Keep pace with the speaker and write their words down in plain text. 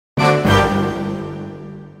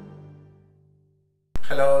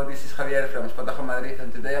Hello, this is Javier from Spotahome, Madrid,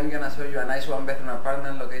 and today I'm gonna show you a nice one-bedroom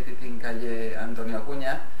apartment located in Calle Antonio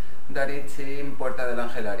Acuña, that is in Puerta del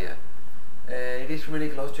Ángel area. It is really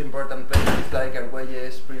close to important places like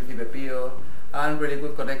Argüelles, Príncipe Pío, and really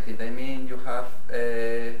good connected. I mean, you have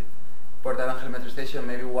Puerta del Ángel metro station,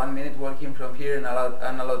 maybe 1 minute walking from here, and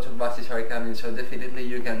a lot of buses are coming, so definitely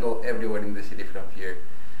you can go everywhere in the city from here.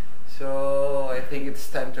 So I think it's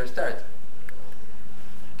time to start.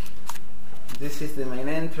 This is the main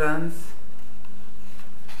entrance,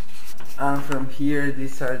 and from here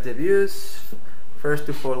these are the views. First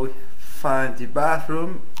of all, we find the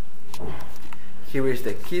bathroom. Here is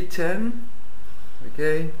the kitchen.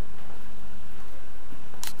 Okay,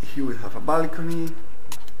 here we have a balcony,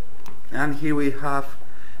 and here we have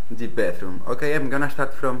the bedroom. Okay, I'm gonna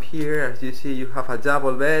start from here. As you see, you have a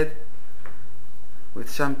double bed with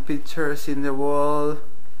some pictures in the wall.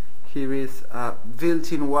 Here is a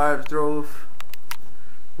built-in wardrobe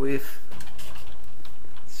with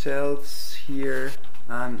shelves here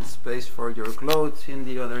and space for your clothes in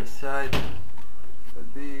the other side,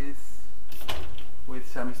 like this, with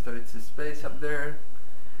some storage space up there.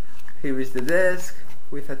 Here is the desk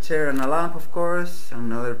with a chair and a lamp, of course.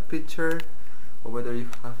 Another picture over there. You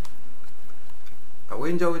have a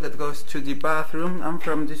window that goes to the bathroom, and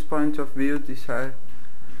from this point of view this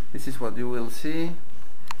is what you will see.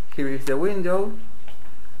 Here is the window.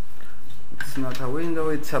 It's not a window,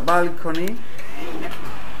 it's a balcony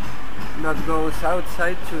that goes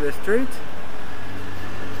outside to the street.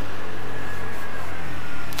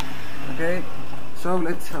 Okay, so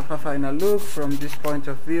let's have a final look from this point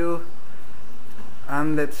of view,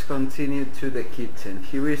 and let's continue to the kitchen.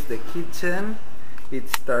 Here is the kitchen. It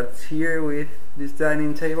starts here with this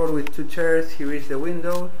dining table with 2 chairs. Here is the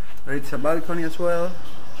window, where it's a balcony as well.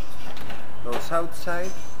 Goes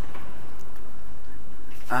outside.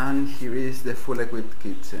 And here is the full equipped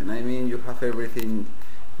kitchen. I mean, you have everything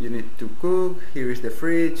you need to cook. Here is the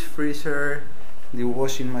fridge, freezer, the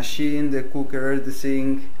washing machine, the cooker, the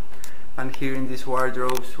sink, and here in these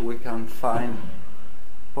wardrobes we can find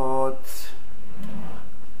pots,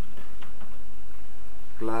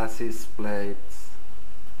 glasses, plates,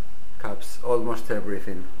 cups, almost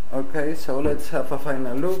everything. Okay, so let's have a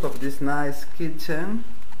final look of this nice kitchen.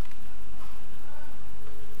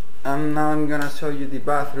 And now I'm gonna show you the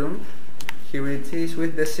bathroom. Here it is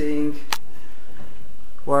with the sink,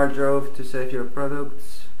 wardrobe to save your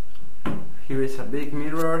products. Here is a big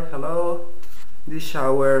mirror, hello, the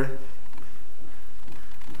shower,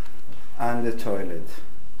 and the toilet.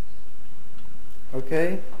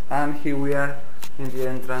 Okay, and here we are in the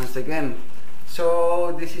entrance again.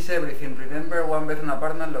 So this is everything. Remember, one-bedroom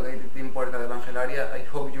apartment located in Puerta del Ángel area. I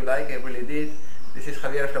hope you like, I really did. This is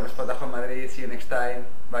Javier from Spotahome, Madrid. See you next time.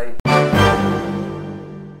 Bye.